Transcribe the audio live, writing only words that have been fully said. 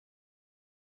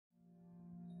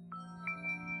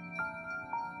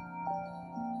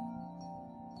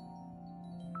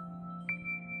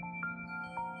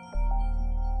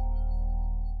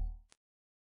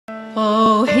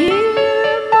Oh, hear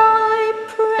my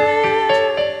prayer,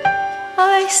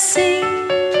 I sing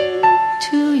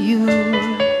to you.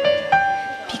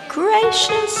 Be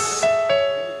gracious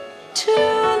to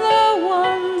the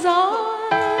ones I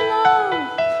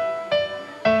love,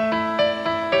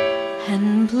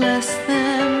 and bless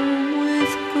them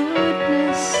with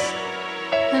goodness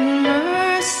and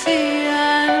mercy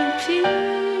and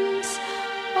peace.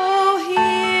 Oh,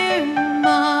 hear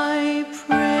my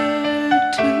prayer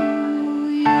to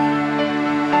you.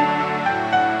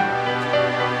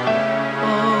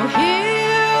 Oh,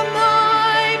 hear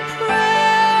my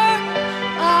prayer,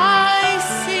 I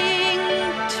sing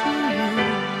to you.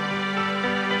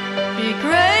 Be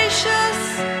gracious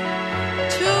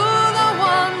to the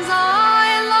ones I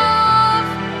love,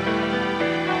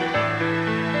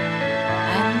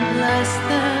 and bless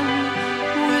them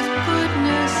with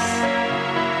goodness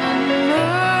and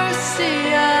mercy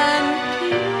and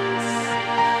peace.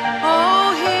 Oh,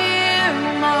 hear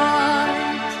my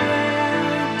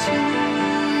prayer to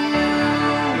you.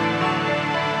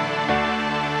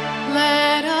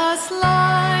 Let us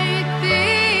light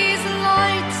these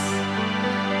lights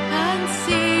and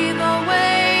see the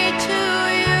way to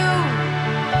you,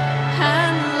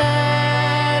 and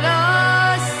let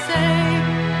us say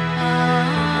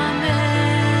Amen.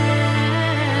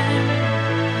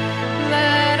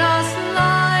 Let us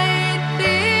light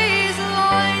these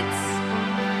lights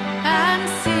and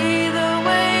see the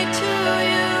way to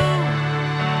you,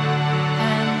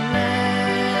 and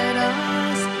let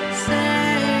us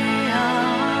say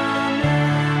Amen.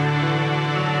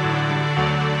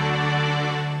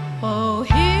 Oh,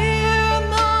 hear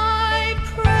my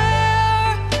prayer,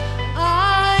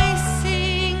 I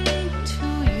sing to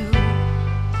you.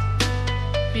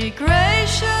 Be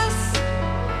gracious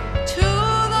to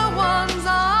the ones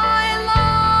I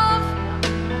love,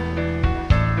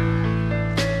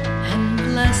 and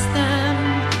bless them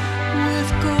with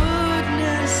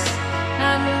goodness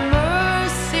and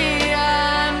mercy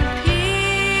and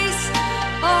peace.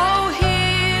 Oh,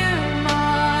 hear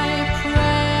my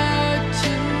prayer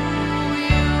to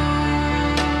you.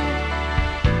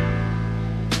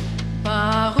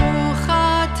 Baruch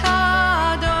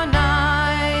atah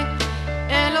Adonai,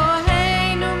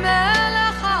 Eloheinu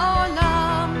melech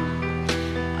haolam,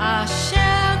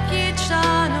 asher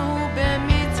קידשנו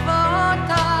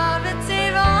במצוותיו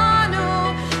וציוונו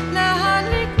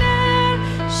להדליק נר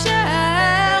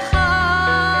של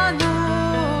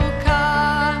חנוכה.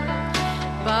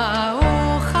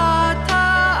 ברוך אתה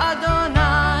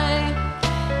אדוני,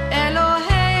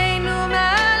 אלוהינו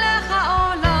מלך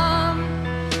העולם,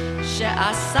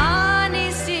 שעשה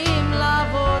ניסים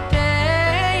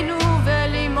לאבותינו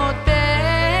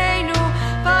ולאמותינו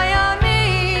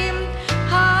בימים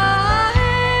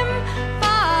ההם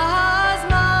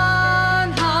בזמן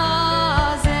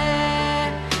הזה.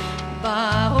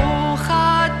 ברוך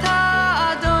אתה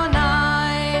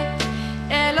אדוני,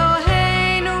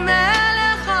 אלוהינו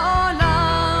מלך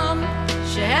העולם,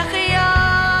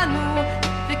 שהחיינו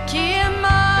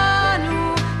וקיימנו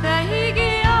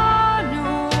והגיענו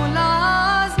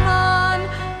לזמן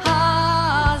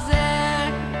הזה.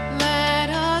 Let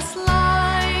us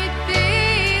light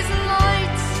these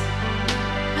lights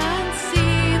and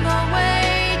see the way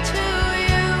to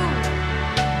you,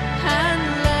 and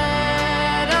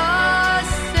let us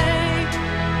say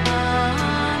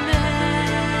Amen.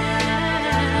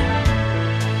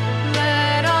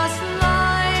 Let us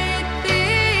light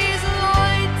these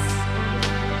lights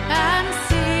and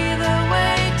see the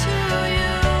way to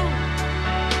you,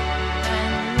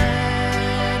 and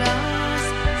let us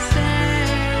say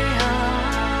Amen.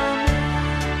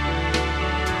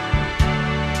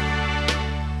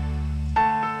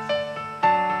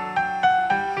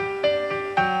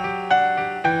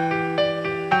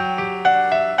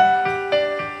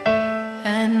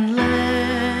 And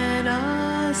let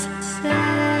us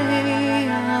say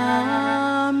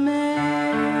Amen.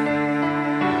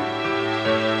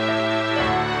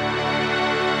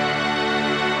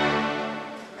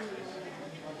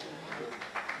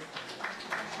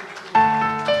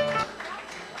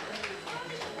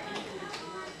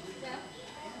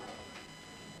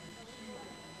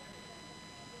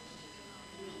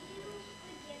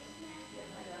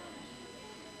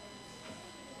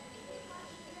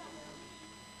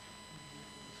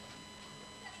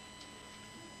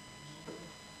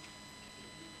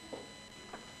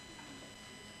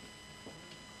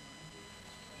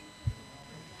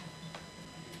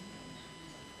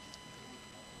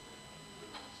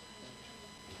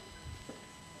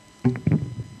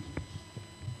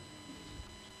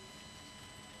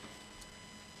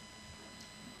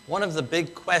 One of the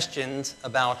big questions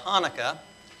about Hanukkah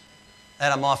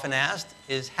that I'm often asked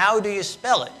is, how do you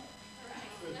spell it?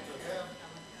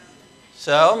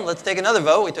 So let's take another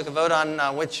vote. We took a vote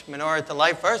on which menorah to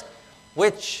light first.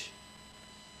 Which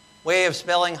way of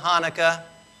spelling Hanukkah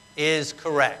is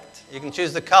correct? You can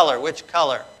choose the color. Which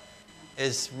color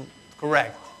is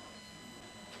correct?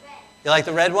 You like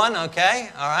the red one? Okay.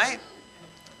 All right.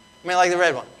 How many like the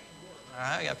red one? All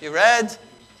right. We got a few reds.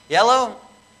 Yellow?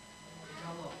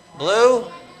 Blue?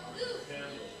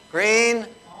 Green?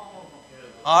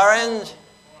 Orange?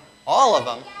 All of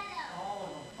them.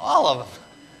 All of them.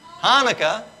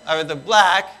 Hanukkah, or the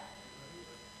black,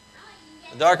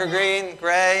 the darker green,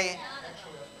 gray.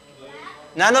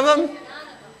 None of them?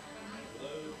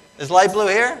 Is light blue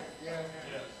here?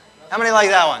 How many like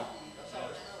that one?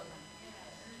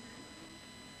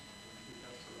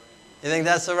 You think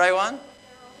that's the right one?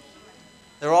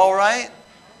 They're all right?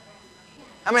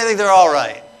 How many think they're all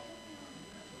right?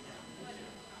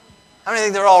 How many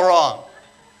think they're all wrong?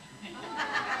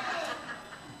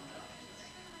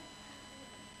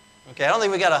 Okay, I don't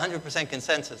think we got 100%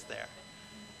 consensus there,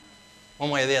 one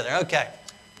way or the other. Okay.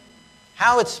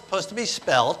 How it's supposed to be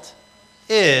spelt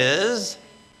is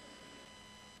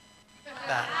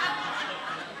that.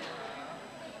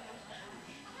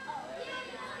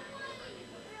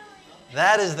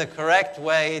 That is the correct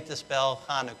way to spell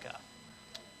Chanukah.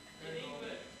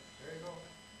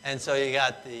 And so you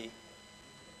got the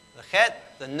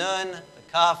chet, the nun,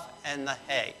 the kaf, and the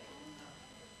hey.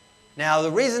 Now,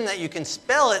 the reason that you can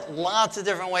spell it lots of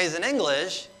different ways in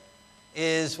English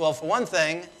is, well, for one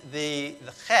thing, the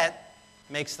chet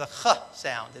makes the ch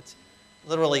sound. It's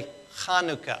literally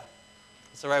Chanukah.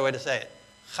 That's the right way to say it.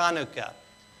 Chanukah.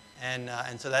 And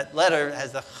so that letter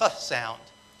has the ch sound.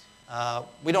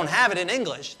 We don't have it in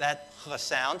English, that ch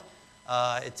sound.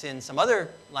 It's in some other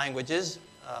languages,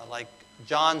 like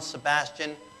John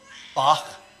Sebastian Bach,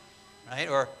 right?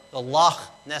 Or the Loch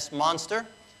Ness Monster.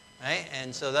 Right?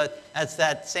 And so that's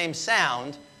that same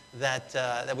sound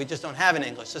that we just don't have in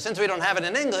English. So since we don't have it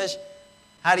in English,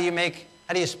 how do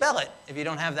you spell it if you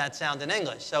don't have that sound in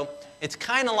English? So it's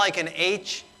kind of like an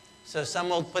H. So some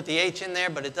will put the H in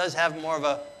there, but it does have more of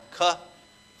a k,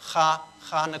 cha,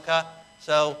 Chanukah.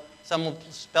 So some will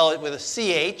spell it with a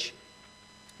CH,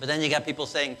 but then you got people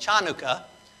saying Chanukah,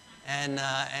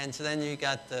 and so then you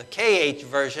got the KH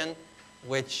version,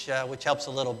 which helps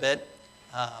a little bit.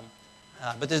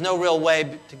 But there's no real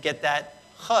way to get that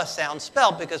ch sound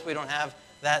spelled because we don't have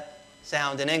that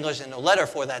sound in English and no letter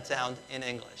for that sound in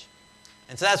English.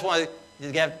 And so that's why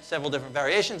you get several different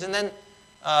variations. And then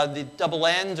the double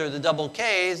N's or the double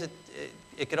K's,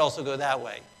 it could also go that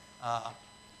way.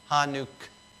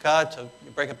 Chanukah, to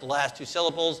break up the last two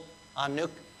syllables,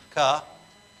 Chanukah,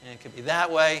 and it could be that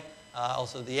way.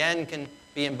 Also the N can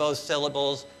be in both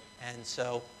syllables. And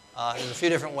so there's a few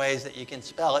different ways that you can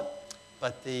spell it.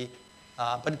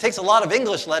 But it takes a lot of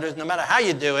English letters, no matter how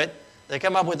you do it. They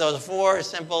come up with those 4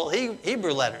 simple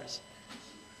Hebrew letters.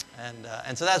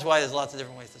 And so that's why there's lots of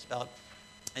different ways to spell it.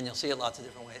 And you'll see it lots of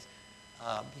different ways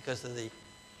because of the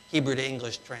Hebrew to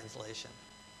English translation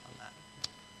on that.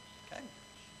 Okay?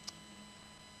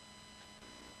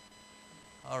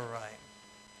 All right.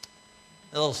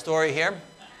 A little story here.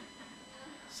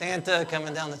 Santa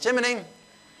coming down the chimney,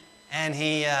 and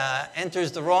he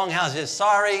enters the wrong house. He says,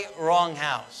 sorry, wrong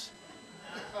house.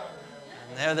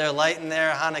 And they're lighting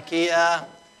their Hanukkah,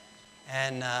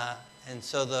 and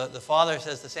so the father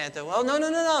says to Santa, well, no,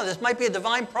 this might be a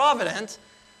divine providence.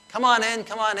 Come on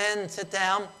in, sit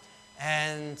down.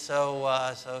 And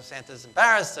so Santa's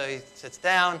embarrassed, so he sits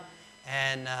down,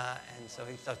 and so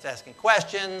he starts asking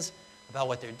questions about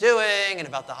what they're doing and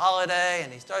about the holiday,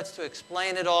 and he starts to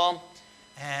explain it all,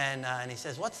 and he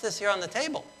says, what's this here on the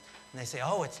table? And they say,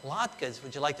 oh, it's latkes.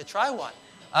 Would you like to try one?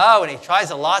 Oh, and he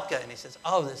tries a latke, and he says,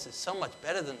 oh, this is so much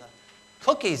better than the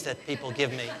cookies that people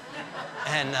give me.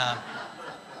 And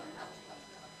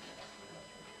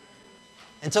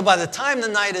so by the time the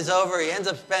night is over, he ends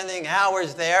up spending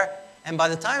hours there, and by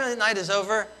the time the night is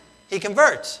over, he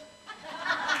converts.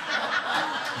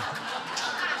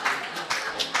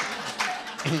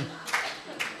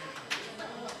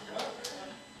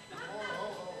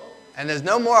 And there's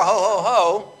no more ho, ho,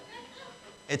 ho.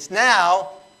 It's now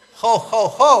ho, ho,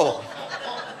 ho.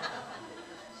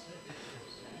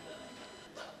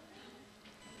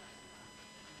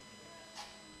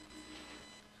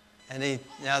 And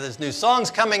now there's new songs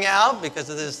coming out because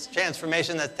of this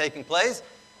transformation that's taking place.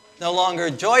 It's no longer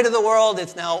joy to the world,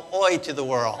 it's now oi to the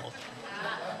world.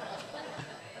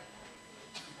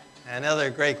 And other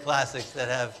great classics that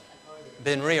have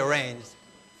been rearranged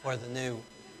for the new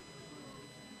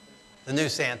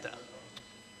Santa.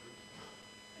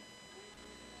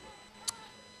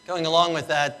 Going along with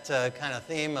that kind of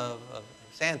theme of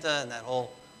Santa and that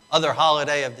whole other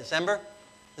holiday of December,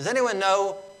 does anyone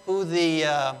know who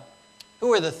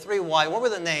were the three wise? What were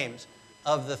the names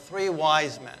of the three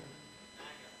wise men?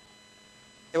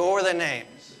 What were their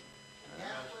names?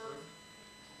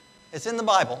 It's in the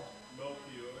Bible.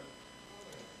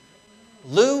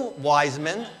 Lou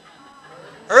Wiseman,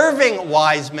 Irving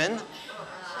Wiseman,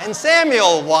 and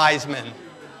Samuel Wiseman.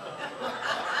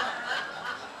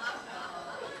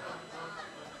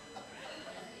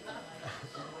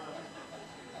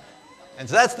 And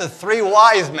so that's the three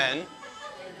wise men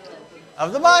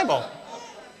of the Bible.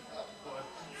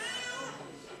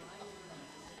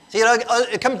 See,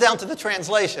 it comes down to the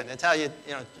translation. It's how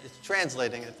it's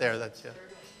translating it there. That's it.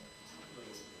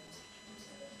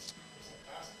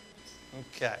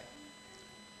 Okay.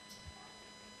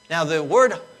 Now, the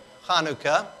word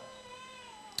Chanukah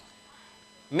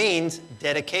means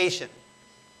dedication.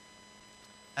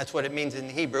 That's what it means in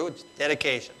Hebrew. It's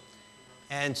dedication.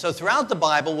 And so throughout the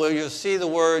Bible, where you'll see the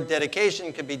word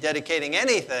dedication could be dedicating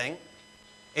anything,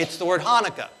 it's the word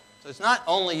Hanukkah. So it's not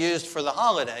only used for the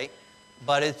holiday,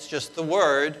 but it's just the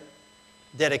word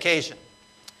dedication.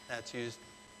 That's used,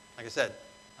 like I said,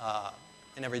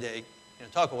 in everyday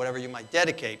talk or whatever you might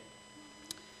dedicate.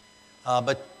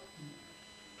 But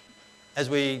as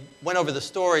we went over the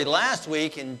story last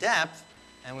week in depth,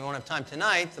 and we won't have time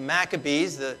tonight, the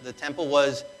Maccabees, the temple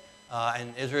was,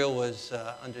 and Israel was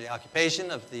under the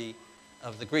occupation of the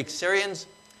Greek Syrians,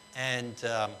 and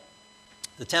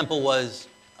the temple was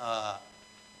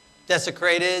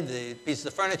desecrated, the pieces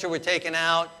of furniture were taken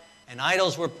out, and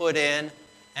idols were put in,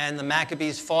 and the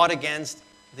Maccabees fought against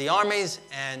the armies,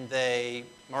 and they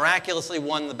miraculously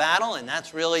won the battle, and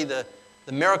that's really the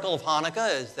miracle of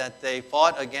Hanukkah, is that they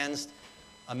fought against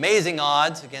amazing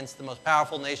odds against the most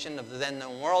powerful nation of the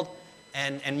then-known world,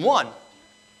 and won.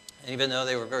 Even though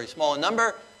they were very small in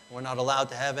number, were not allowed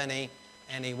to have any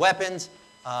weapons,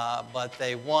 but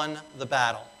they won the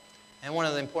battle. And one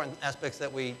of the important aspects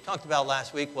that we talked about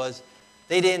last week was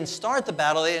they didn't start the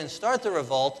battle, they didn't start the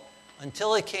revolt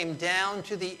until it came down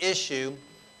to the issue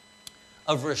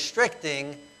of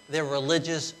restricting their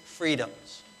religious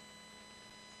freedoms.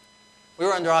 We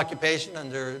were under occupation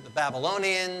under the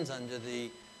Babylonians, under the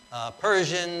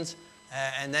Persians,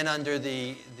 and then under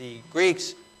the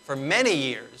Greeks for many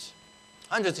years,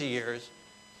 hundreds of years,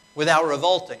 without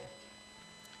revolting.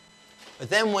 But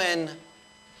then when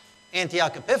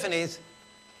Antioch Epiphanes,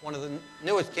 one of the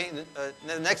newest king,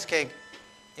 the next king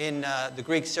in the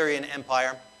Greek-Syrian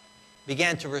Empire,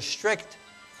 began to restrict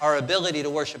our ability to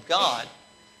worship God,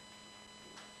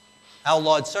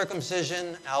 outlawed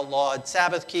circumcision, outlawed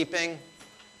Sabbath keeping,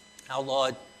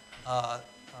 outlawed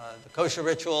the kosher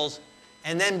rituals,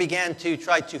 and then began to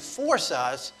try to force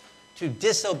us to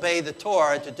disobey the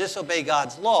Torah, to disobey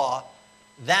God's law.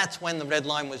 That's when the red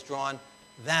line was drawn.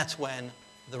 That's when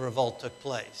the revolt took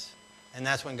place. And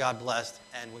that's when God blessed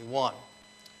and we won.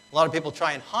 A lot of people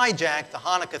try and hijack the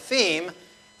Hanukkah theme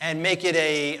and make it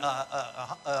a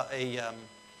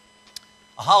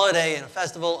holiday and a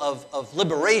festival of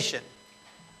liberation.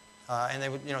 And they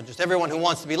would, just everyone who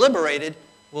wants to be liberated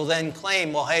will then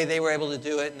claim, well, hey, they were able to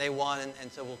do it and they won,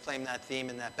 and so we'll claim that theme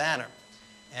and that banner.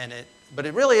 But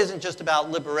it really isn't just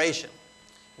about liberation.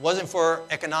 It wasn't for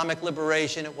economic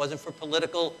liberation. It wasn't for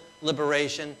political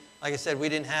liberation. Like I said, we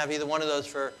didn't have either one of those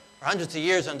for hundreds of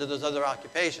years under those other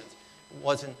occupations. It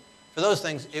wasn't for those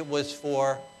things. It was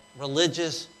for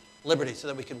religious liberty, so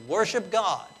that we could worship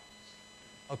God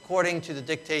according to the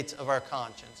dictates of our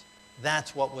conscience.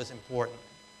 That's what was important.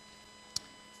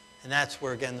 And that's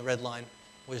where, again, the red line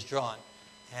was drawn.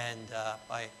 And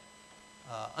by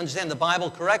understanding the Bible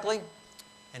correctly,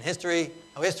 and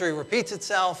how history repeats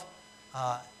itself,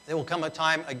 there will come a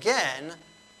time again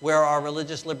where our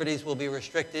religious liberties will be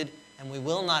restricted and we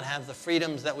will not have the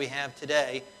freedoms that we have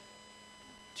today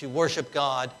to worship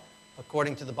God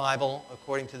according to the Bible,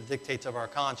 according to the dictates of our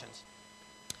conscience.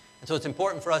 And so it's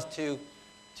important for us to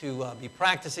be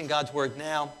practicing God's word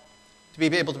now, to be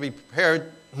able to be prepared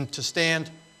to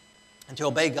stand and to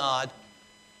obey God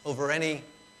over any.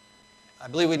 I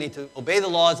believe we need to obey the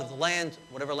laws of the land,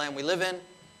 whatever land we live in,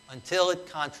 until it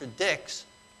contradicts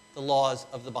the laws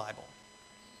of the Bible.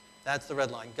 That's the red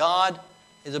line. God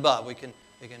is above. We can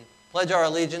pledge our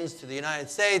allegiance to the United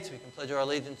States. We can pledge our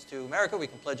allegiance to America. We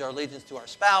can pledge our allegiance to our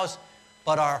spouse.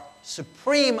 But our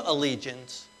supreme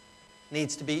allegiance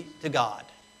needs to be to God.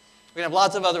 We can have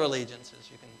lots of other allegiances.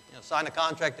 You can sign a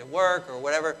contract at work or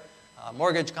whatever,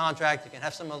 mortgage contract. You can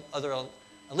have some other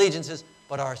allegiances.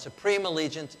 But our supreme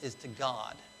allegiance is to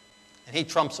God. And He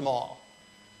trumps them all.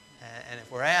 And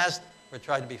if we're asked, we're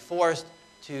trying to be forced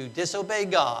to disobey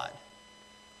God,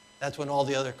 that's when all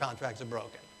the other contracts are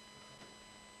broken.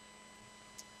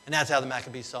 And that's how the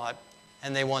Maccabees saw it,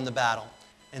 and they won the battle.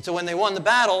 And so when they won the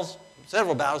battles,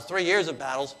 several battles, 3 years of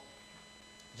battles,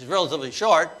 which is relatively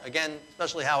short, again,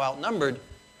 especially how outnumbered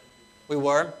we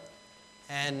were,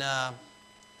 and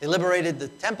they liberated the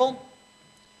temple,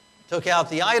 took out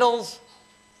the idols,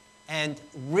 and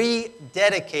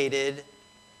rededicated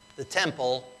the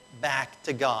temple back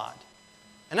to God.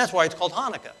 And that's why it's called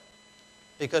Hanukkah,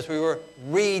 because we were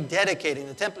rededicating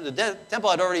the temple. The temple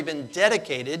had already been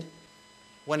dedicated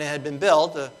when it had been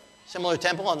built. A similar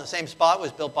temple on the same spot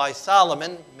was built by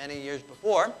Solomon many years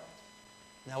before. And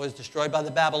that was destroyed by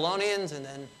the Babylonians and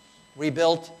then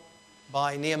rebuilt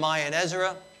by Nehemiah and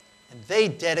Ezra. And they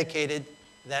dedicated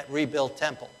that rebuilt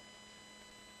temple.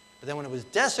 But then when it was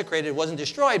desecrated, it wasn't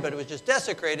destroyed, but it was just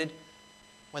desecrated.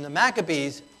 When the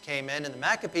Maccabees came in and the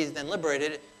Maccabees then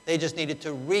liberated it, they just needed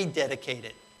to rededicate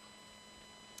it.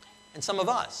 And some of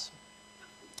us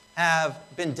have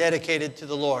been dedicated to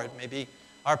the Lord. Maybe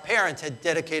our parents had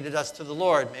dedicated us to the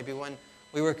Lord. Maybe when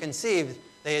we were conceived,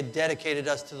 they had dedicated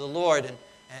us to the Lord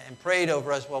and prayed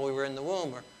over us while we were in the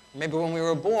womb. Or maybe when we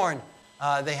were born,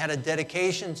 they had a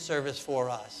dedication service for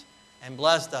us and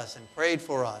blessed us and prayed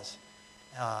for us.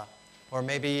 Or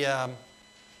maybe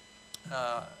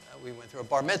we went through a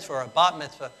bar mitzvah or a bat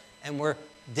mitzvah and we're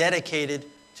dedicated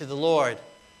to the Lord.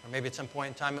 Or maybe at some point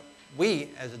in time, we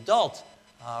as adults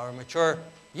or mature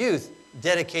youth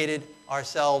dedicated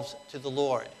ourselves to the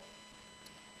Lord.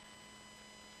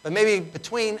 But maybe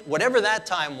between whatever that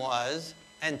time was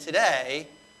and today,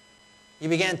 you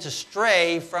began to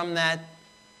stray from that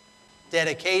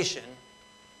dedication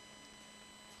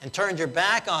and turned your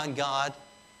back on God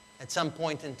at some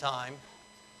point in time,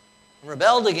 and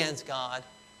rebelled against God.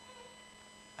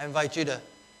 I invite you to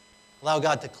allow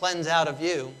God to cleanse out of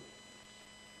you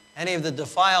any of the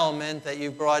defilement that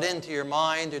you've brought into your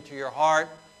mind or to your heart,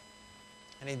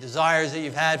 any desires that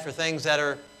you've had for things that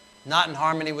are not in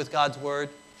harmony with God's word.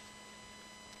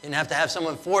 You didn't have to have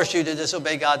someone force you to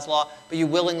disobey God's law, but you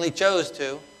willingly chose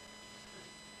to.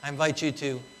 I invite you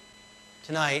to,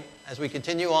 tonight, as we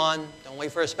continue on, don't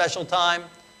wait for a special time,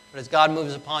 but as God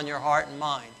moves upon your heart and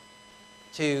mind,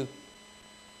 to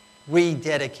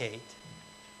rededicate.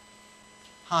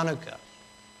 Hanukkah.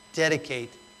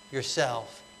 Dedicate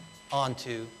yourself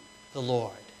onto the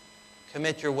Lord.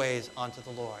 Commit your ways onto the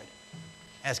Lord.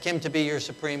 Ask Him to be your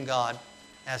supreme God.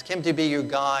 Ask Him to be your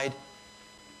guide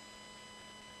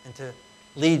and to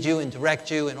lead you and direct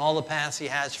you in all the paths He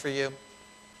has for you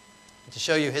and to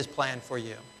show you His plan for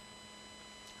you.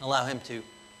 And allow Him to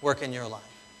work in your life.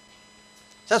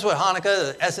 So that's what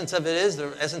Hanukkah, the essence of it is,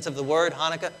 the essence of the word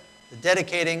Hanukkah, the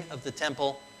dedicating of the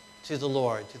temple to the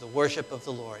Lord, to the worship of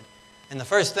the Lord. And the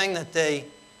first thing that they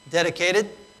dedicated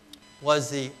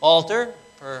was the altar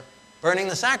for burning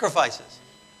the sacrifices.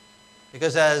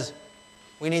 Because as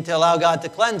we need to allow God to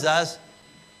cleanse us,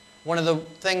 one of the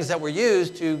things that were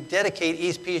used to dedicate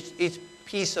each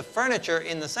piece of furniture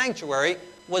in the sanctuary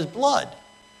was blood.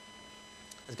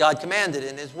 As God commanded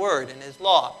in His word, in His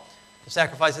law, to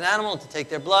sacrifice an animal, to take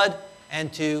their blood,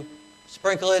 and to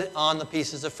sprinkle it on the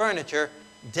pieces of furniture,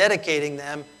 dedicating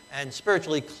them and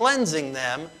spiritually cleansing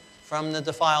them from the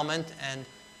defilement and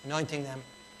anointing them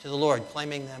to the Lord,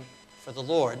 claiming them for the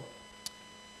Lord.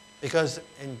 Because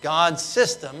in God's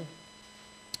system,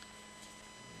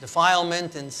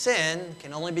 defilement and sin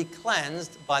can only be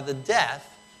cleansed by the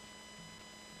death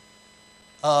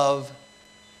of,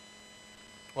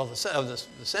 well, the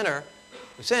sinner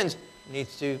who sins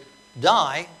needs to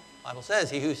die. The Bible says,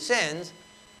 he who sins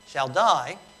shall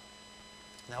die.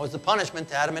 And that was the punishment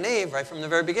to Adam and Eve right from the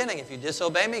very beginning. If you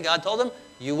disobey me, God told them,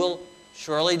 you will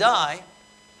surely die.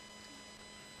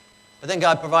 But then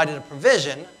God provided a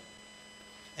provision,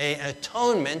 an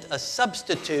atonement, a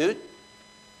substitute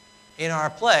in our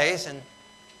place. And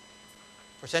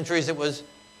for centuries it was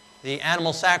the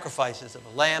animal sacrifices of a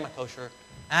lamb, a kosher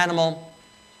animal,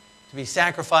 to be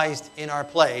sacrificed in our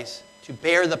place to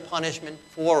bear the punishment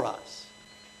for us.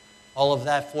 All of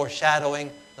that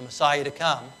foreshadowing the Messiah to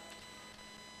come,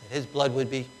 that His blood would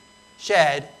be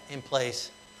shed in place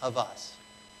of us.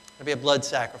 It would be a blood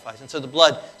sacrifice. And so the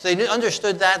blood, so they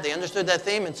understood that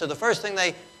theme, and so the first thing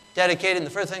they dedicated and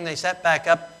the first thing they set back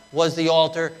up was the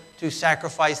altar to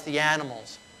sacrifice the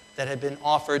animals that had been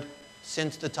offered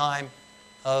since the time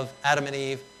of Adam and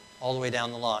Eve all the way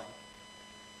down the line.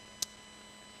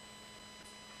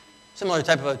 Similar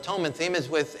type of atonement theme is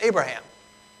with Abraham.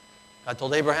 God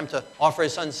told Abraham to offer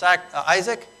his son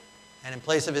Isaac, and in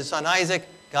place of his son Isaac,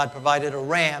 God provided a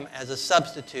ram as a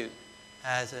substitute,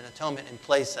 as an atonement in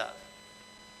place of.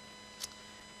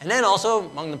 And then also,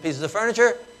 among the pieces of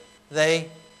furniture, they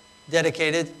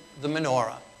dedicated the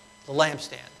menorah, the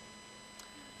lampstand.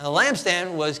 And the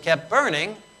lampstand was kept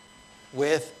burning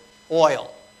with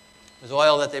oil. It was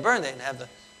oil that they burned. They didn't have the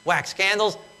wax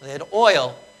candles. They had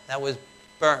oil that was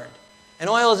burned. And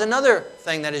oil is another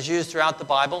thing that is used throughout the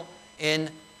Bible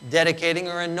in dedicating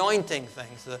or anointing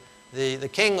things. The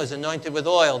king was anointed with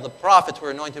oil. The prophets were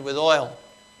anointed with oil.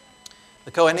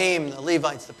 The Kohanim, the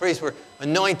Levites, the priests were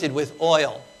anointed with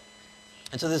oil.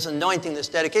 And so this anointing, this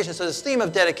dedication. So this theme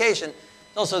of dedication is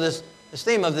also this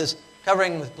theme of this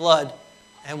covering with blood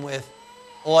and with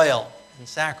oil and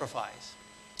sacrifice.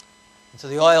 And so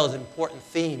the oil is an important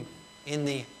theme in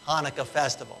the Hanukkah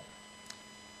festival.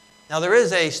 Now there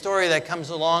is a story that comes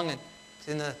along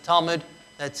in the Talmud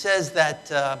that says that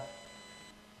the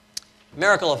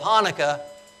miracle of Hanukkah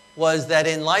was that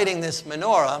in lighting this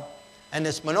menorah, and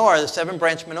this menorah, the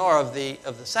seven-branch menorah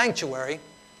of the sanctuary,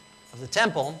 of the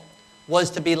temple, was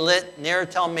to be lit near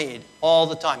Talmud all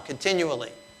the time,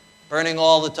 continually, burning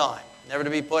all the time. Never to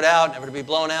be put out, never to be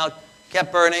blown out,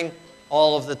 kept burning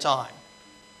all of the time.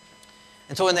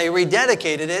 And so when they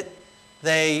rededicated it,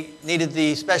 they needed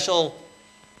the special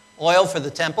oil for the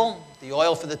temple. The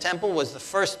oil for the temple was the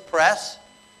first press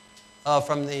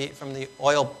from the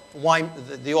olive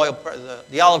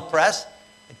press.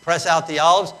 They'd press out the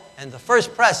olives, and the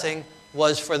first pressing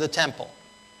was for the temple.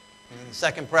 And then the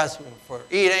second press was for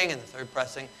eating, and the third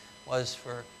pressing was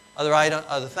for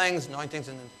other things, anointings,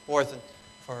 and then the fourth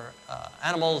for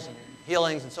animals and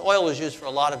healings. And so oil was used for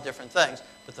a lot of different things.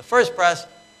 But the first press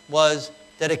was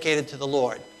dedicated to the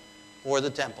Lord for the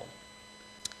temple.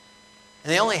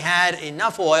 And they only had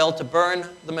enough oil to burn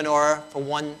the menorah for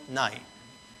one night.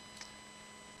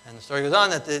 And the story goes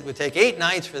on that it would take 8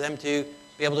 nights for them to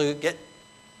be able to get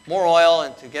more oil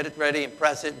and to get it ready and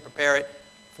press it and prepare it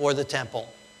for the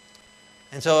temple.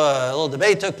 And so a little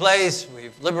debate took place.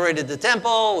 We've liberated the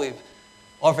temple. We've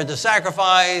offered the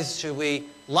sacrifice. Should we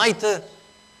light the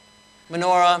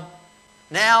menorah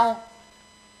now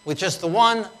with just the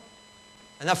one,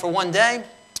 enough for one day?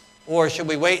 Or should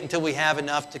we wait until we have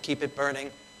enough to keep it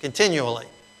burning continually?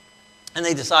 And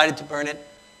they decided to burn it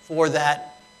for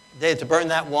that day, to burn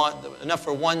that one, enough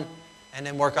for one, and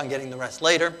then work on getting the rest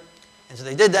later. And so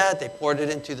they did that. They poured it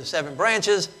into the 7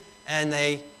 branches, and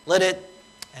they lit it,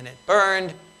 and it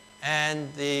burned.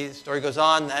 And the story goes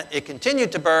on that it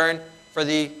continued to burn for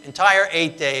the entire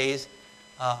 8 days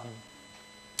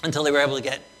until they were able to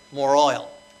get more oil.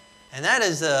 And that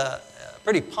is a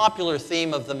pretty popular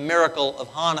theme of the miracle of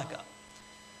Hanukkah.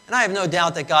 And I have no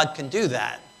doubt that God can do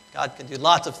that. God can do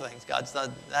lots of things. God's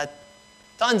done that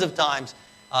tons of times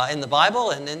in the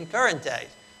Bible and in current days,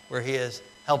 where he has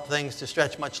helped things to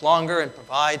stretch much longer and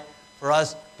provide for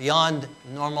us beyond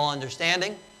normal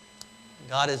understanding.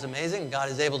 God is amazing. God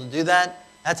is able to do that.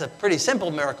 That's a pretty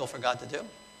simple miracle for God to do.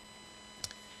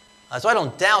 So I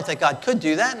don't doubt that God could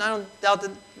do that, and I don't doubt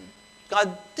that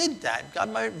God did that.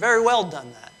 God might have very well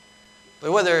done that.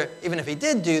 But whether, even if he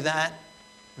did do that,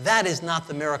 that is not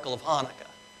the miracle of Hanukkah.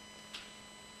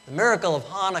 The miracle of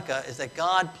Hanukkah is that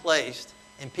God placed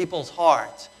in people's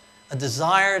hearts a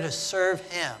desire to serve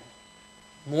him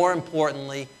more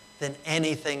importantly than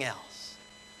anything else.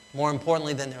 More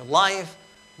importantly than their life,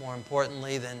 more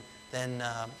importantly than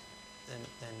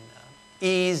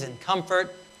ease and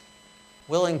comfort.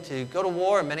 Willing to go to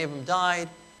war, and many of them died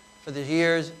for the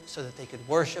years so that they could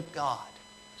worship God.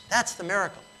 That's the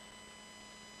miracle.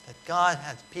 That God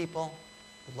has people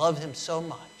who love him so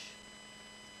much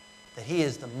that he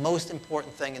is the most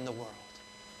important thing in the world.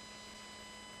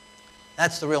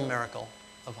 That's the real miracle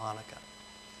of Hanukkah.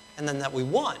 And then that we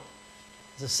won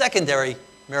is a secondary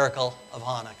miracle of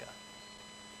Hanukkah.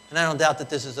 And I don't doubt that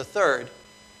this is a third,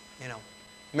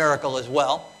 miracle as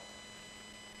well.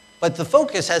 But the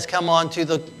focus has come on to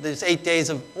these 8 days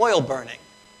of oil burning.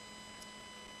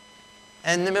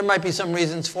 And there might be some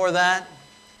reasons for that.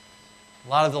 A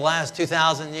lot of the last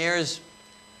 2,000 years,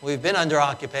 we've been under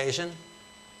occupation.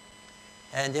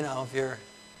 And, if you're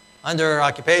under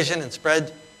occupation and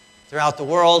spread throughout the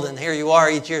world, and here you are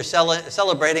each year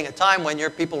celebrating a time when your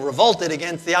people revolted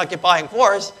against the occupying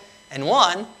force and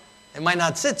won, it might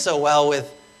not sit so well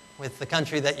with the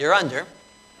country that you're under.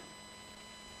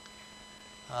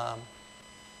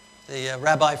 The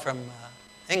rabbi from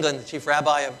England, the chief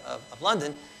rabbi of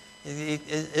London,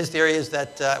 his theory is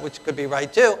that, which could be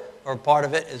right too, or part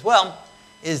of it as well,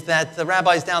 is that the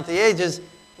rabbis down through the ages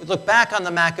would look back on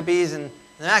the Maccabees, and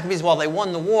the Maccabees, while they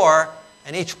won the war,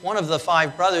 and each one of the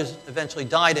 5 brothers eventually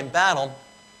died in battle,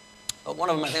 but one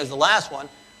of them, I think it was the last one,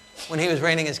 when he was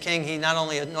reigning as king, he not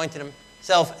only anointed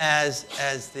himself as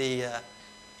he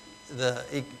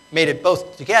made it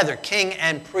both together, king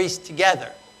and priest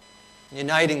together,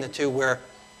 uniting the two, where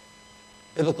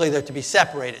Biblically, they're to be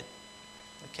separated.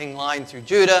 The king line through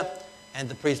Judah and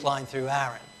the priest line through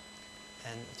Aaron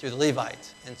and through the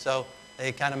Levites. And so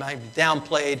they kind of maybe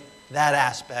downplayed that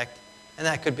aspect, and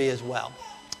that could be as well.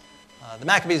 The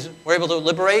Maccabees were able to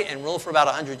liberate and rule for about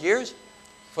 100 years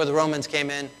before the Romans came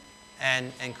in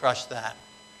and crushed that.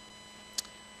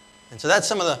 And so that's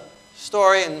some of the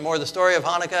story, and more the story of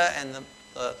Hanukkah and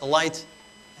the lights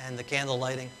and the candle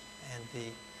lighting.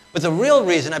 But the real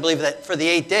reason, I believe, that for the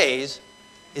 8 days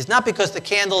is not because the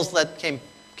candles that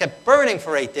kept burning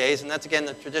for 8 days, and that's, again,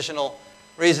 the traditional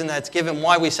reason that's given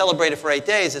why we celebrate it for 8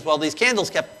 days, is, well, these candles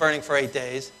kept burning for 8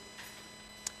 days.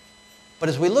 But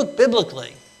as we look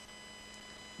biblically,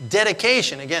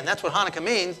 dedication, again, that's what Hanukkah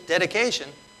means, dedication.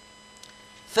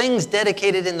 Things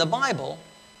dedicated in the Bible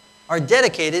are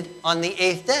dedicated on the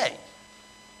 8th day.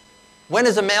 When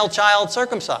is a male child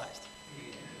circumcised?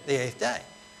 The 8th day.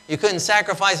 You couldn't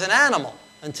sacrifice an animal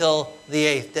until the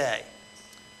 8th day.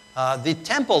 The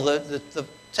temple, the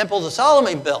temple that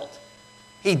Solomon built,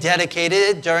 he dedicated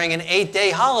it during an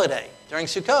 8-day holiday, during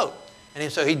Sukkot.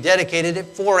 And so he dedicated it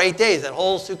for 8 days. That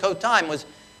whole Sukkot time was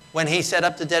when he set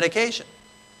up the dedication.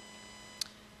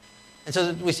 And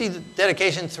so we see the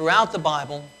dedication throughout the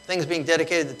Bible, things being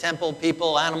dedicated, the temple,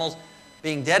 people, animals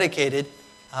being dedicated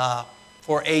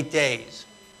for 8 days.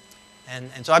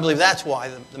 And so I believe that's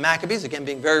why the Maccabees, again,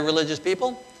 being very religious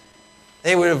people,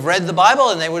 they would have read the Bible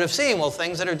and they would have seen, well,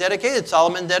 things that are dedicated.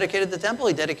 Solomon dedicated the temple.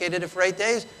 He dedicated it for 8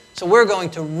 days. So we're going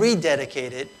to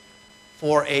rededicate it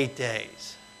for 8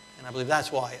 days. And I believe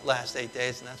that's why it lasts 8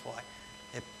 days, and that's why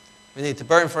we need to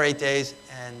burn for 8 days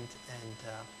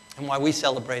and why we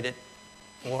celebrate it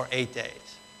for 8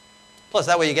 days. Plus,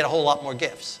 that way you get a whole lot more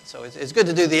gifts. So it's good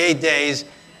to do the 8 days.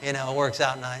 You know, it works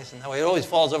out nice, and that way it always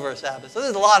falls over a Sabbath. So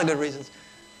there's a lot of good reasons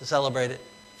to celebrate it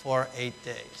for 8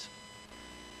 days.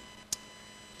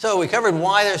 So we covered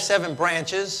why there's 7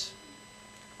 branches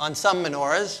on some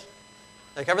menorahs.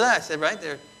 Did I cover that? I said, right?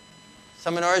 There are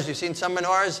some menorahs. You've seen some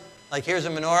menorahs. Like here's a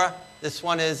menorah. This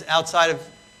one is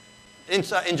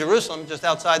in Jerusalem, just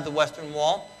outside the Western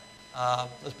Wall.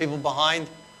 Those people behind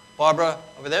Barbara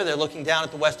over there, they're looking down at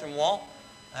the Western Wall.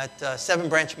 That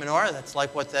 7-branch menorah, that's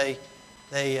like what they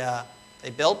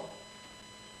built.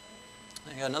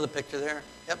 I got another picture there.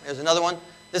 Yep, here's another one.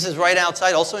 This is right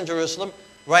outside, also in Jerusalem,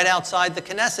 right outside the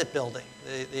Knesset building.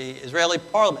 The Israeli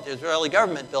parliament, the Israeli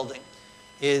government building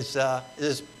is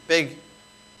this big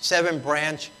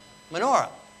 7-branch menorah.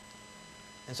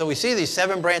 And so we see these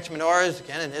 7-branch menorahs,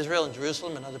 again, in Israel and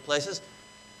Jerusalem and other places.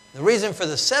 The reason for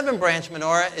the 7-branch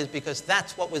menorah is because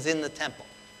that's what was in the temple.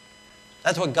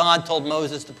 That's what God told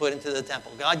Moses to put into the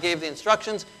temple. God gave the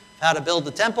instructions of how to build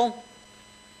the temple,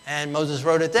 and Moses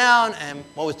wrote it down, and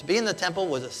what was to be in the temple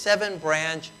was a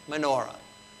 7-branch menorah.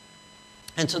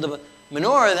 And so the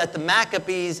menorah that the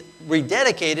Maccabees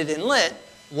rededicated and lit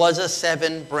was a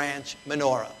 7-branch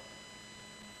menorah.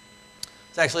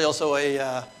 It's actually also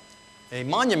a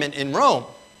monument in Rome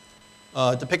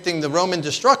depicting the Roman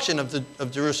destruction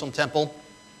of Jerusalem temple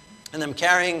and them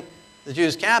carrying the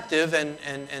Jews captive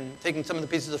and taking some of the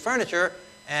pieces of furniture,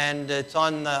 and it's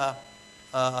on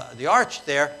the arch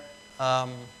there,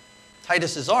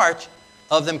 Titus's arch,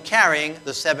 of them carrying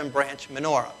the 7-branch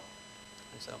menorah.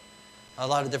 And so a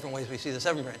lot of different ways we see the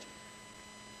 7-branch.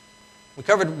 We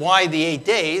covered why the 8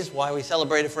 days, why we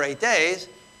celebrate it for 8 days,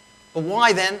 but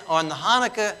why then on the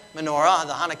Hanukkah menorah,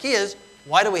 the Hanukkahs,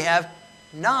 why do we have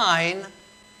 9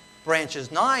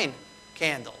 branches, 9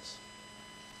 candles?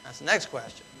 That's the next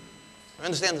question. We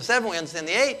understand the 7, we understand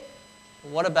the 8.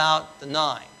 What about the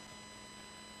 9?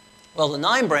 Well, the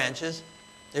 9 branches,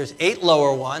 there's 8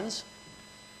 lower ones,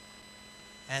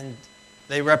 and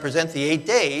they represent the 8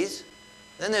 days.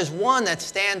 Then there's one that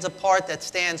stands apart, that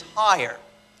stands higher.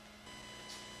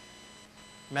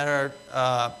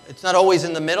 It's not always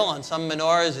in the middle. On some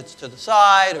menorahs, it's to the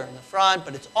side or in the front,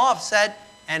 but it's offset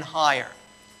and higher.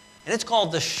 And it's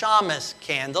called the shamus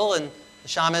candle, and the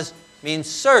shamus means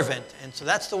servant. And so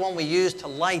that's the one we use to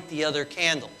light the other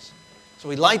candles. So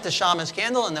we light the shamus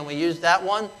candle, and then we use that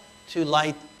one to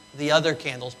light the other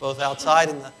candles, both outside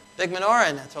in the big menorah,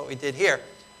 and that's what we did here,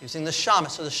 using the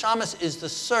shamus. So the shamus is the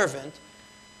servant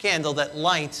candle that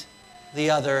lights the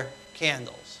other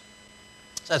candles.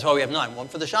 So that's why we have 9. 1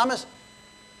 for the shamus,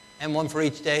 and 1 for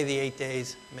each day, the 8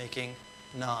 days, making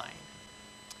 9.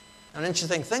 Now, an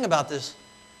interesting thing about this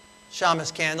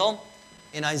shamus candle,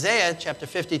 in Isaiah chapter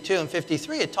 52 and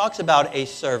 53, it talks about a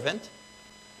servant.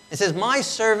 It says, "My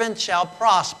servant shall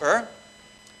prosper,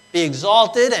 be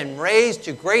exalted and raised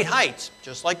to great heights,"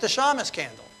 just like the shamus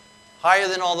candle, higher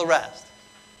than all the rest.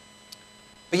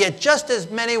 "But yet just as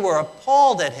many were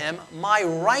appalled at him, my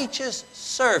righteous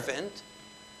servant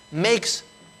makes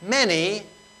many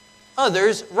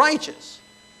others righteous.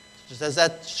 Just as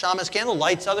that shamus candle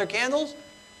lights other candles,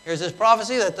 here's this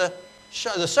prophecy that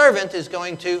the servant is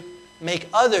going to make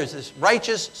others, this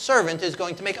righteous servant is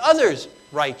going to make others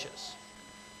righteous.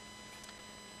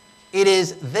 It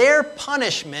is their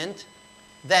punishment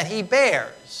that he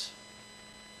bears.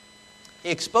 He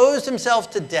exposed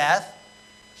himself to death.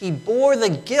 He bore the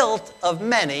guilt of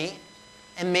many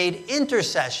and made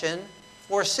intercession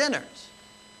for sinners.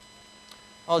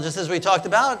 Well, just as we talked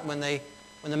about, when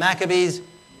the Maccabees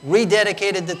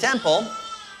rededicated the temple,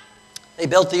 they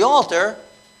built the altar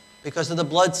because of the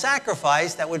blood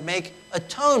sacrifice that would make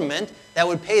atonement, that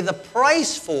would pay the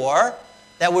price for,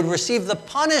 that would receive the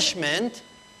punishment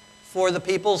for the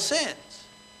people's sins.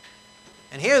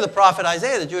 And here the prophet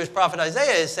Isaiah, the Jewish prophet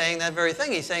Isaiah, is saying that very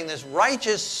thing. He's saying this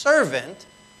righteous servant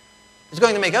is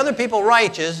going to make other people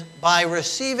righteous by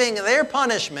receiving their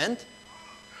punishment,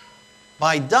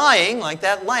 by dying like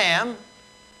that lamb,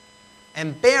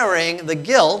 and bearing the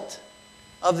guilt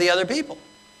of the other people.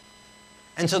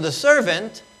 And so the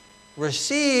servant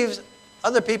receives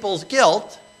other people's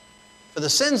guilt for the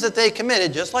sins that they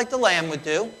committed, just like the lamb would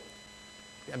do.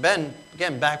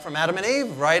 Again, back from Adam and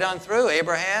Eve, right on through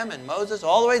Abraham and Moses,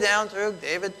 all the way down through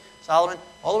David, Solomon,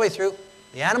 all the way through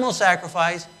the animal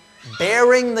sacrifice,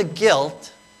 bearing the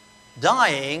guilt,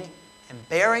 dying and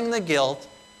bearing the guilt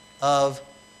of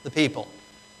the people.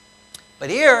 But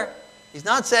here, he's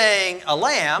not saying a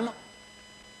lamb,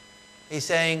 he's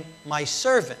saying my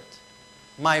servant,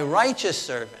 my righteous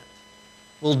servant,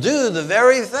 will do the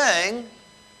very thing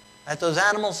that those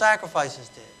animal sacrifices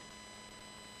did.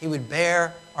 He would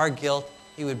bear our guilt,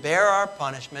 he would bear our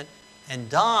punishment, and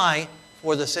die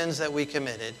for the sins that we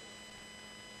committed.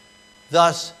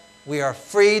 Thus, we are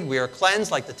freed, we are cleansed,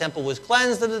 like the temple was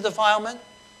cleansed of the defilement.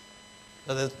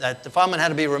 So that defilement had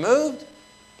to be removed,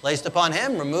 placed upon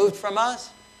him, removed from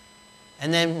us,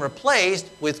 and then replaced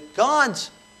with God's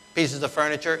pieces of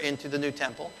furniture into the new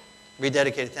temple,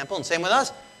 rededicated temple. And same with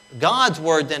us. God's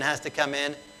word then has to come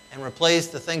in and replace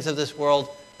the things of this world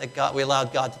that we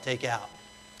allowed God to take out.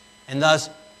 And thus,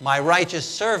 my righteous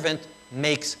servant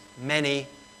makes many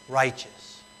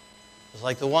righteous. Just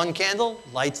like the one candle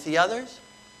lights the others,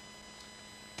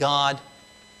 God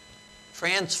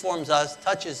transforms us,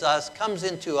 touches us, comes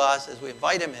into us as we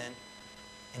invite him in,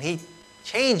 and he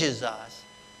changes us,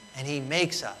 and he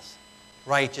makes us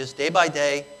righteous day by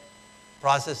day.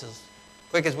 Process as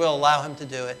quick as we'll allow him to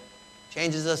do it.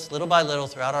 Changes us little by little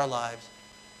throughout our lives,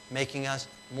 making us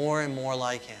more and more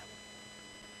like him.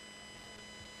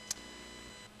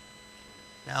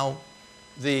 Now,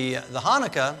 the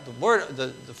Hanukkah,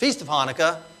 the Feast of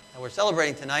Hanukkah that we're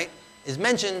celebrating tonight is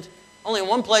mentioned only in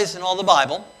one place in all the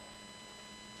Bible.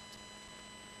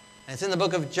 And it's in the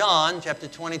book of John, chapter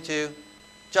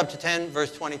 10,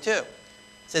 verse 22. It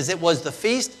says it was the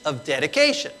Feast of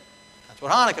Dedication. That's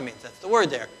what Hanukkah means. That's the word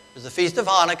there. It was the Feast of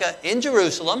Hanukkah in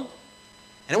Jerusalem.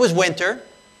 And it was winter.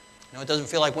 I know it doesn't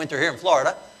feel like winter here in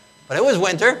Florida, but it was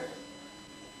winter.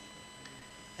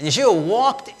 And Yeshua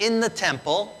walked in the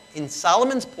temple, in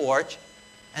Solomon's porch,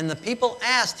 and the people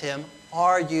asked him,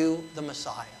 "Are you the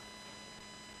Messiah?"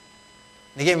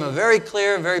 And he gave him a very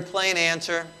clear, very plain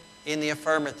answer in the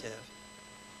affirmative.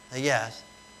 That yes,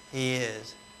 he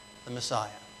is the Messiah.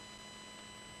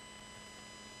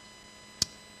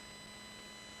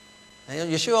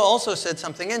 And Yeshua also said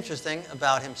something interesting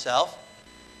about himself.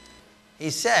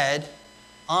 He said,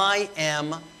 "I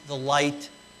am the light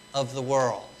of the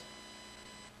world."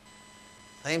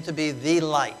 Claimed to be the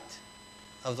light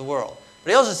of the world. But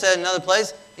he also said in another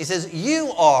place, he says,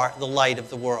 "You are the light of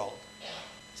the world."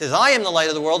 He says, "I am the light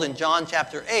of the world" in John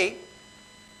chapter 8,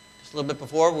 just a little bit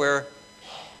before where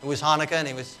it was Hanukkah and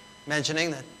he was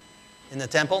mentioning that in the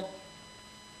temple.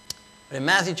 But in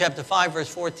Matthew chapter 5, verse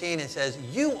 14, it says,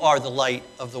 "You are the light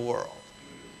of the world."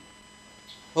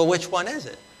 Well, which one is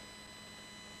it?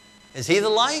 Is he the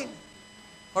light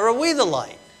or are we the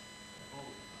light?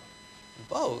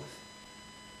 Both.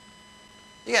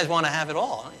 You guys want to have it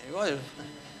all. You want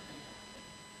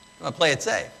to play it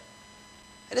safe.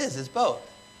 It is. It's both.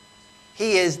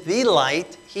 He is the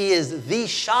light. He is the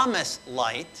shamus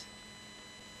light.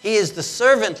 He is the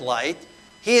servant light.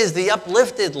 He is the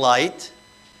uplifted light.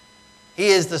 He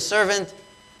is the servant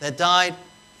that died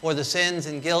for the sins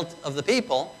and guilt of the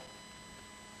people.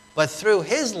 But through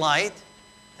his light,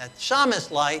 that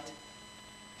shamus light,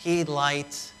 he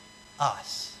lights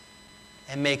us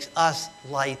and makes us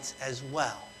lights as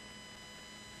well.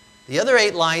 The other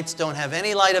 8 lights don't have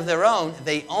any light of their own.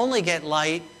 They only get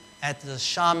light as the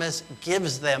shamus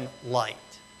gives them light.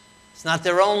 It's not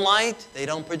their own light. They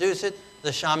don't produce it.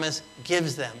 The shamus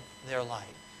gives them their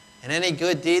light. And any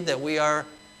good deed that we are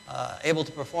able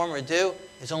to perform or do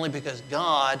is only because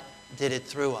God did it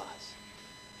through us.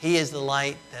 He is the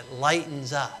light that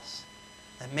lightens us,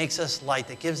 that makes us light,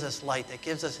 that gives us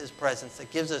His presence, that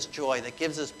gives us joy, that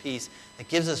gives us peace, that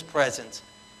gives us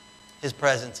His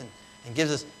presence, and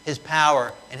gives us His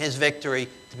power and His victory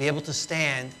to be able to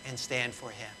stand and stand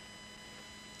for Him.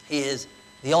 He is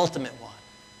the ultimate one.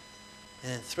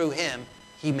 And then through Him,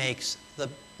 He makes the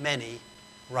many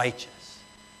righteous.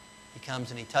 He comes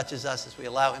and He touches us as we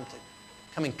allow Him to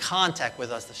come in contact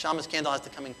with us. The shaman's candle has to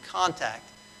come in contact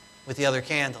with the other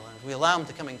candle. And if we allow Him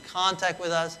to come in contact with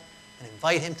us and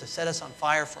invite Him to set us on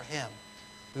fire for Him,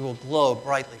 we will glow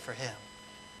brightly for Him.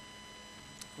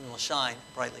 We will shine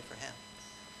brightly for Him.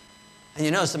 And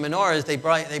you notice the menorahs,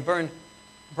 they burn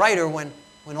brighter when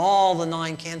all the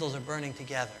 9 candles are burning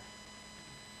together.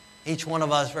 Each one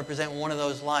of us represent one of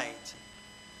those lights.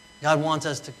 God wants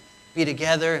us to be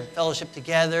together and fellowship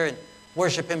together and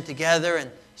worship Him together and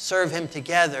serve Him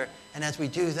together. And as we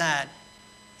do that,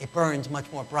 it burns much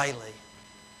more brightly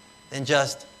than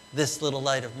just this little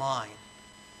light of mine.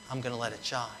 I'm going to let it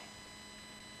shine.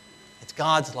 It's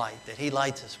God's light that He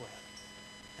lights us with.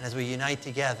 And as we unite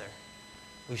together,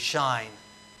 we shine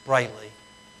brightly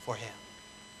for Him.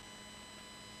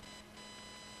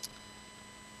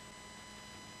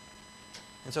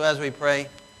 And so as we pray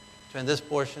during this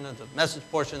portion of the message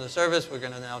portion of the service, we're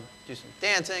going to now do some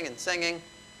dancing and singing.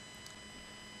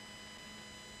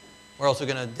 We're also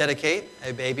going to dedicate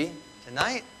a baby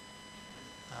tonight.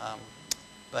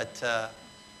 I'd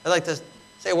like to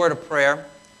say a word of prayer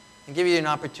and give you an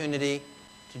opportunity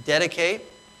to dedicate.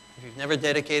 If you've never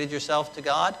dedicated yourself to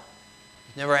God,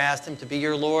 you've never asked Him to be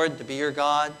your Lord, to be your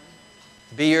God,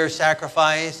 to be your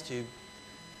sacrifice, to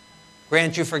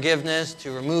grant you forgiveness,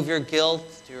 to remove your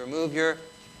guilt, to remove your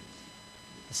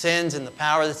sins and the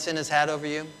power that sin has had over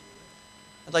you,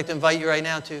 I'd like to invite you right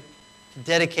now to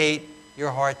dedicate your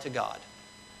heart to God.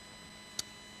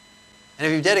 And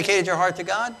if you've dedicated your heart to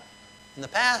God in the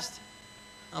past,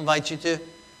 I'll invite you to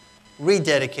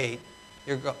rededicate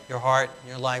your heart and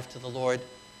your life to the Lord,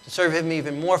 to serve Him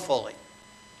even more fully,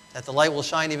 that the light will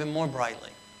shine even more brightly,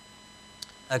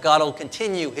 that God will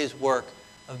continue His work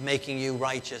of making you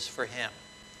righteous for Him.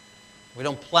 We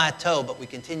don't plateau, but we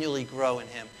continually grow in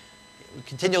Him. We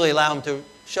continually allow Him to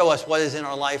show us what is in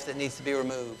our life that needs to be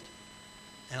removed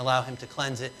and allow Him to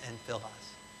cleanse it and fill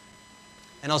us.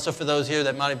 And also for those here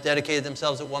that might have dedicated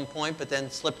themselves at one point but then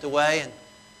slipped away and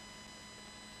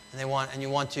you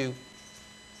want to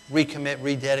recommit,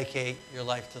 rededicate your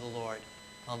life to the Lord,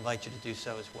 I'll invite you to do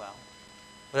so as well.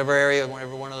 Whatever area,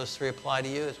 whatever one of those 3 apply to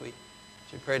you as we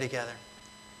pray together.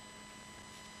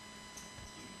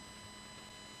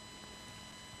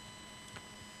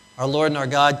 Our Lord and our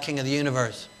God, King of the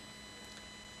universe.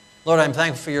 Lord, I'm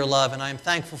thankful for your love, and I'm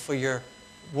thankful for your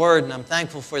word, and I'm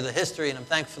thankful for the history, and I'm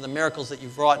thankful for the miracles that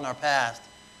you've wrought in our past.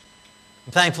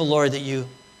 I'm thankful, Lord, that you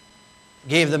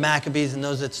gave the Maccabees and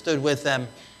those that stood with them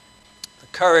the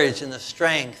courage and the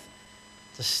strength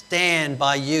to stand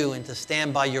by you and to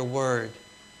stand by your word.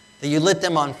 That you lit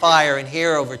them on fire, and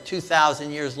here over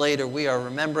 2,000 years later, we are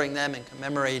remembering them and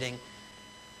commemorating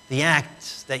the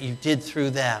acts that you did through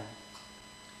them.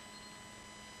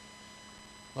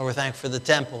 Lord, we're thankful for the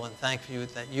temple and thank you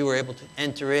that you were able to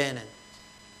enter in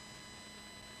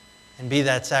and be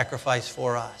that sacrifice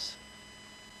for us.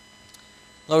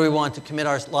 Lord, we want to commit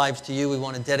our lives to you. We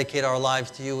want to dedicate our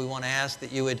lives to you. We want to ask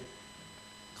that you would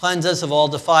cleanse us of all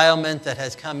defilement that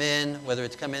has come in, whether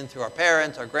it's come in through our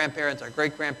parents, our grandparents, our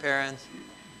great-grandparents,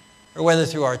 or whether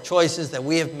through our choices that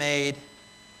we have made.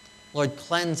 Lord,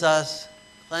 cleanse us,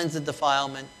 cleanse the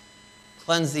defilement,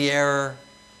 cleanse the error,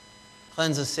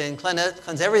 cleanse the sin,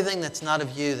 cleanse everything that's not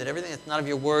of you, that everything that's not of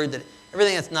your word, that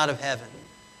everything that's not of heaven,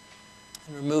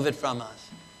 and remove it from us.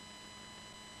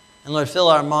 And Lord, fill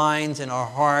our minds and our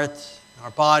hearts, and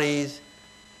our bodies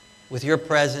with your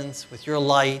presence, with your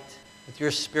light, with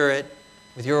your spirit,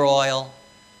 with your oil.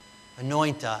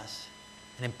 Anoint us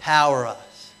and empower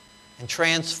us and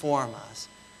transform us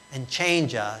and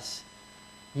change us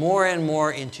more and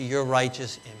more into your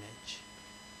righteous image.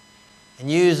 And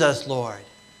use us, Lord,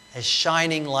 as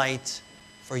shining lights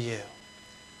for you.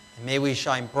 And may we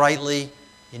shine brightly,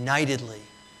 unitedly,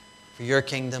 for your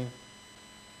kingdom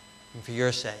and for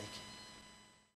your sake.